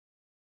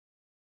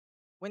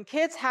When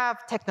kids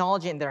have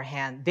technology in their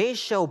hand, they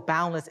show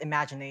boundless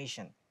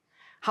imagination.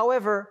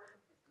 However,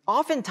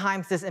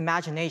 oftentimes this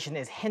imagination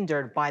is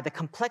hindered by the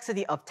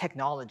complexity of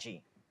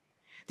technology.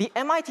 The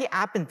MIT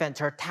App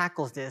Inventor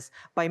tackles this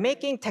by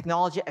making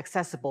technology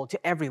accessible to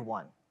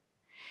everyone.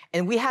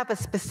 And we have a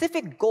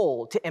specific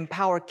goal to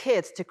empower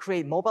kids to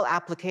create mobile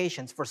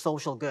applications for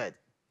social good.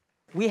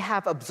 We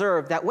have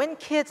observed that when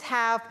kids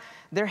have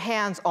their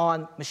hands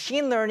on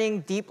machine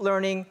learning, deep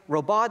learning,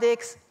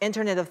 robotics,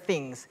 Internet of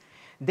Things,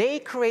 they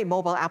create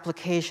mobile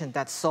applications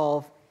that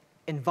solve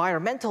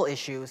environmental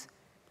issues,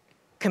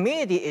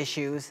 community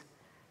issues,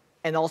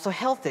 and also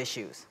health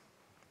issues.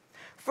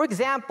 For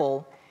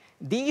example,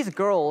 these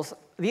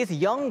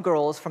young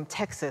girls from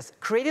Texas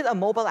created a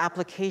mobile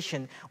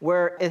application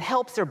where it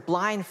helps their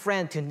blind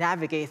friend to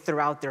navigate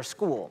throughout their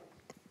school.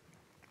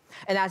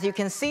 And as you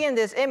can see in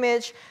this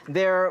image,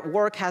 their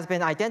work has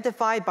been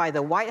identified by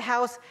the White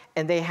House,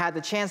 and they had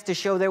the chance to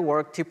show their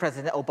work to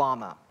President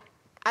Obama.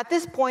 At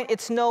this point,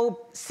 it's no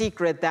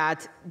secret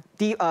that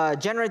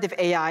generative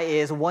AI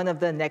is one of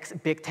the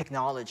next big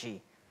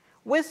technology.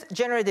 With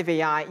generative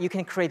AI, you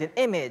can create an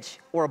image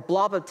or a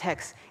blob of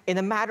text in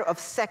a matter of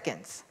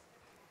seconds.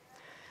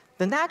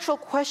 The natural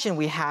question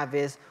we have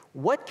is,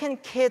 what can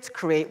kids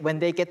create when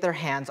they get their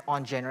hands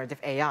on generative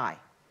AI?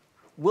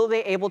 Will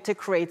they be able to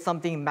create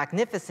something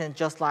magnificent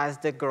just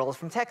like the girls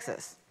from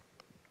Texas?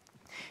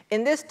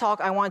 In this talk,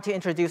 I want to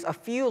introduce a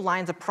few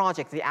lines of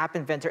projects the App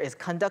Inventor is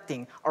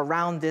conducting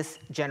around this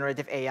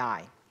generative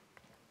AI.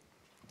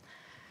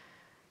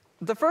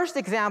 The first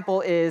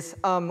example is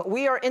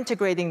we are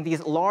integrating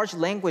these large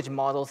language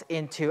models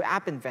into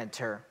App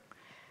Inventor.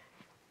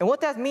 And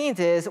what that means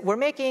is we're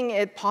making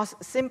it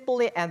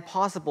simple and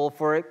possible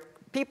for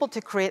people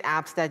to create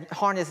apps that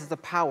harnesses the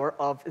power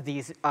of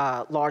these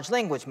large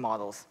language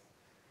models.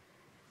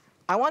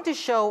 I want to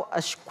show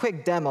a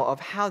quick demo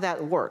of how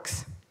that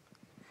works.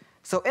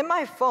 So in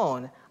my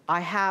phone,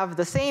 I have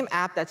the same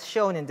app that's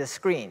shown in the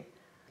screen.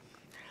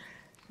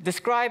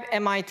 Describe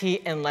MIT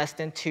in less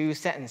than 2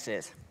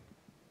 sentences.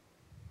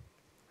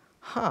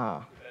 Huh.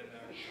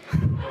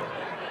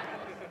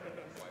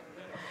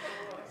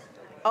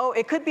 Oh,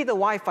 it could be the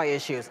Wi-Fi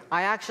issues.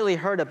 I actually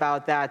heard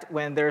about that.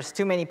 When there's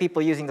too many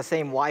people using the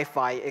same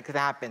Wi-Fi, it could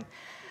happen.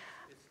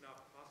 It's not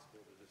possible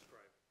to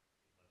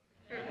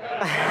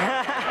describe.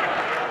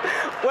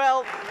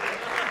 Well,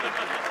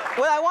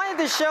 what I wanted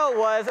to show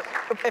was,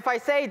 if I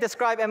say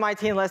describe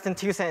MIT in less than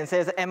 2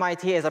 sentences,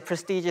 MIT is a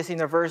prestigious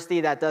university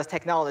that does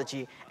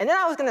technology. And then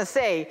I was going to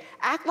say,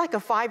 act like a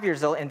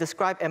 5-year-old and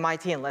describe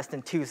MIT in less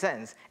than 2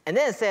 sentences. And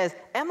then it says,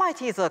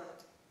 MIT is a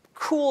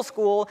cool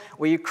school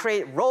where you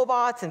create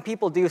robots and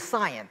people do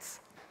science.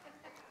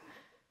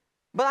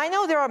 But I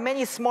know there are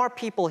many smart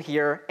people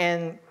here,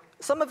 and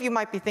some of you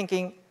might be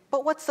thinking,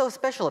 but what's so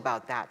special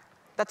about that?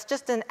 That's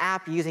just an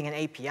app using an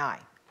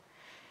API.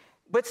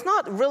 But it's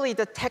not really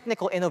the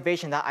technical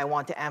innovation that I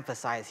want to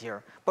emphasize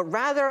here, but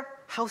rather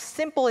how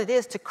simple it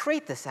is to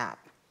create this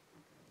app.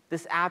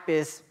 This app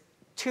is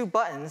 2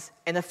 buttons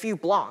and a few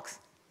blocks.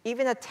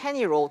 Even a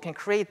 10-year-old can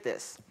create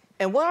this.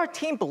 And what our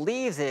team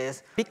believes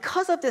is,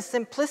 because of this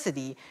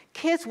simplicity,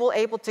 kids will be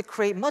able to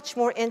create much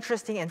more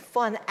interesting and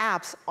fun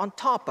apps on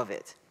top of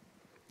it.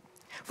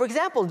 For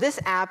example, this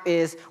app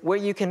is where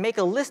you can make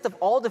a list of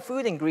all the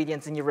food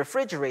ingredients in your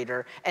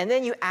refrigerator, and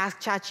then you ask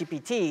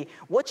ChatGPT,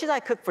 what should I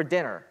cook for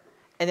dinner?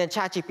 And then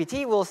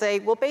ChatGPT will say,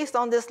 well, based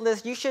on this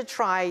list, you should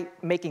try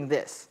making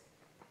this.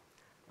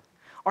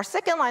 Our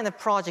second line of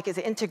project is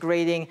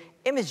integrating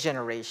image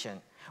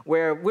generation,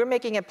 where we're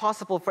making it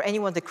possible for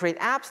anyone to create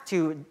apps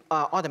to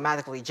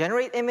automatically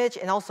generate image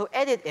and also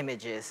edit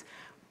images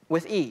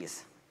with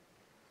ease.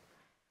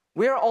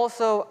 We're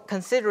also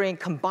considering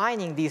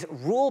combining these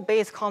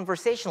rule-based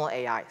conversational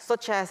AI,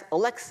 such as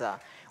Alexa,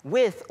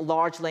 with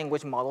large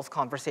language models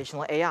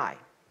conversational AI.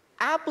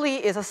 Appley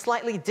is a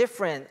slightly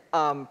different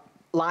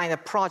line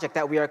of project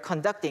that we are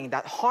conducting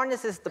that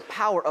harnesses the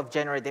power of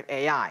generative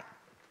AI.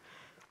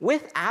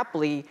 With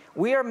Appley,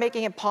 we are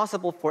making it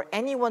possible for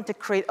anyone to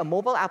create a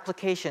mobile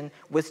application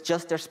with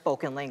just their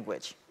spoken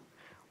language.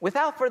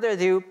 Without further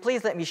ado,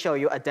 please let me show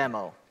you a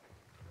demo.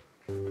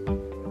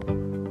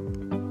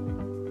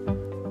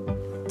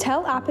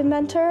 Tell App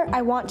Inventor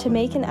I want to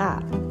make an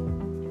app.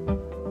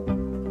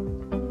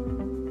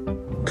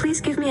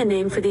 Please give me a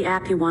name for the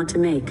app you want to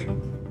make.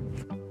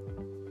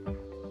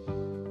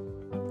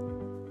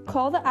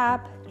 Call the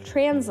app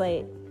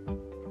Translate.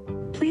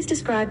 Please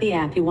describe the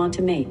app you want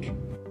to make.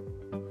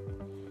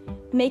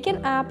 Make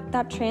an app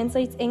that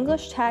translates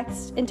English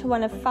text into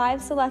one of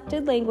 5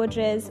 selected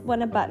languages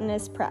when a button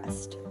is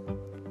pressed.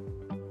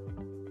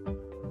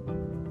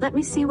 Let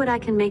me see what I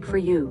can make for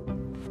you.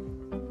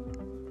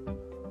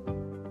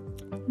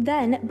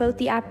 Then, both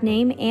the app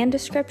name and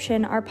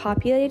description are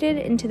populated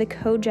into the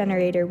code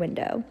generator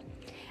window.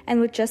 And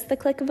with just the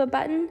click of a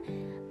button,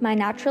 my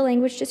natural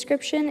language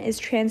description is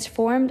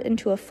transformed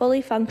into a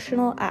fully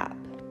functional app.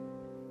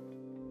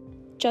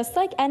 Just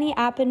like any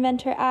App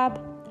Inventor app,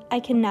 I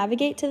can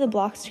navigate to the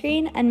block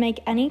screen and make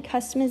any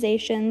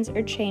customizations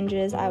or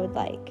changes I would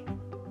like.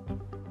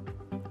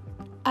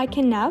 I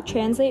can now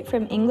translate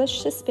from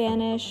English to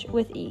Spanish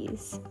with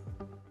ease.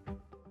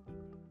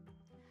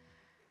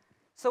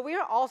 So we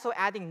are also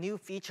adding new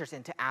features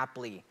into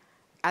Appley.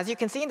 As you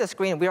can see in the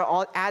screen, we are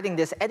all adding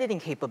this editing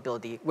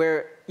capability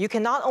where you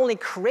can not only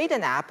create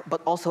an app,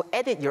 but also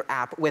edit your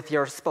app with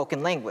your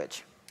spoken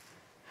language.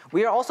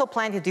 We are also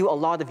planning to do a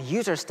lot of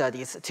user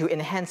studies to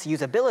enhance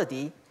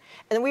usability,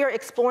 and we are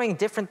exploring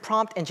different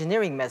prompt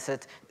engineering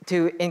methods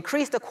to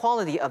increase the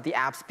quality of the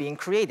apps being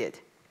created.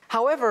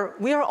 However,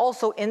 we are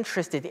also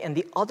interested in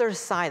the other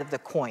side of the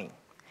coin.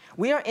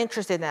 We are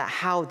interested in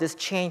how this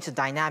changed the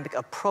dynamic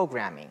of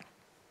programming.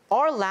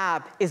 Our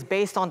lab is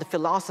based on the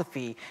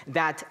philosophy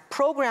that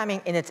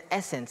programming in its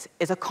essence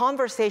is a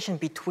conversation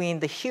between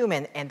the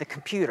human and the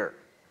computer.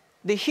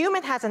 The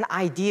human has an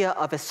idea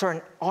of a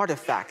certain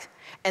artifact,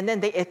 and then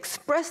they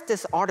express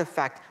this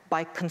artifact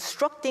by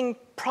constructing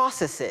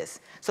processes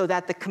so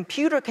that the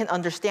computer can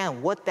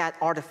understand what that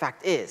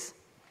artifact is.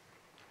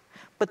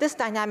 But this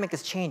dynamic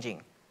is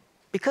changing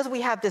because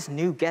we have this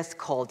new guest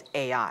called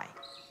AI.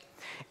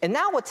 And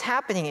now what's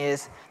happening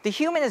is the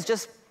human is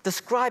just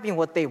describing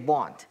what they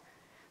want,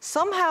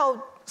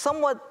 somehow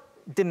somewhat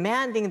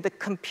demanding the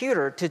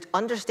computer to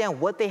understand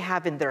what they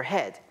have in their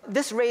head.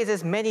 This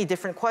raises many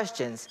different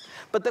questions,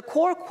 but the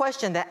core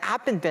question that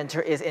App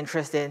Inventor is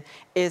interested in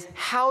is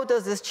how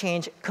does this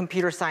change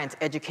computer science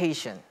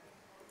education?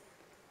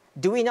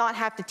 Do we not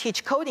have to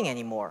teach coding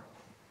anymore?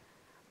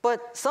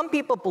 But some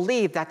people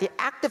believe that the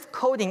act of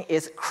coding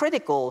is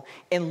critical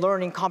in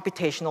learning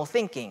computational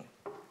thinking.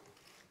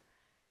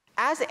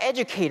 As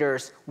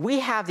educators, we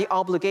have the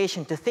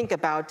obligation to think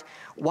about,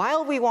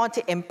 while we want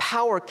to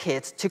empower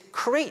kids to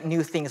create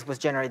new things with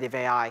generative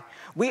AI,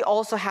 we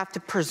also have to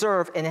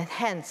preserve and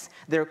enhance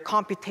their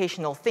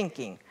computational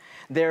thinking,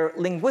 their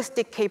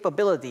linguistic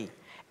capability,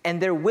 and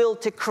their will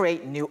to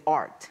create new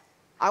art.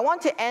 I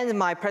want to end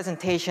my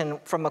presentation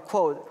from a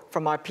quote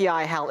from our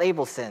PI, Hal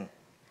Abelson.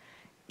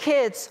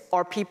 Kids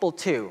are people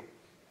too.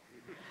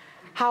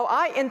 How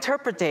I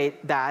interpret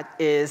that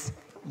is,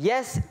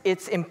 yes,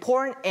 it's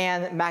important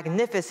and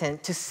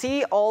magnificent to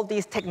see all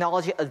these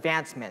technology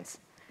advancements.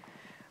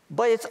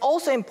 But it's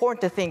also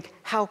important to think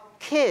how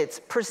kids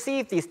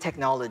perceive these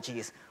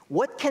technologies.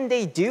 What can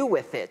they do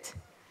with it?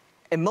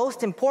 And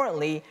most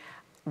importantly,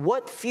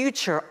 what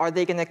future are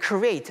they going to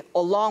create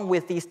along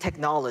with these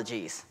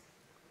technologies?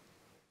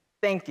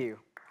 Thank you.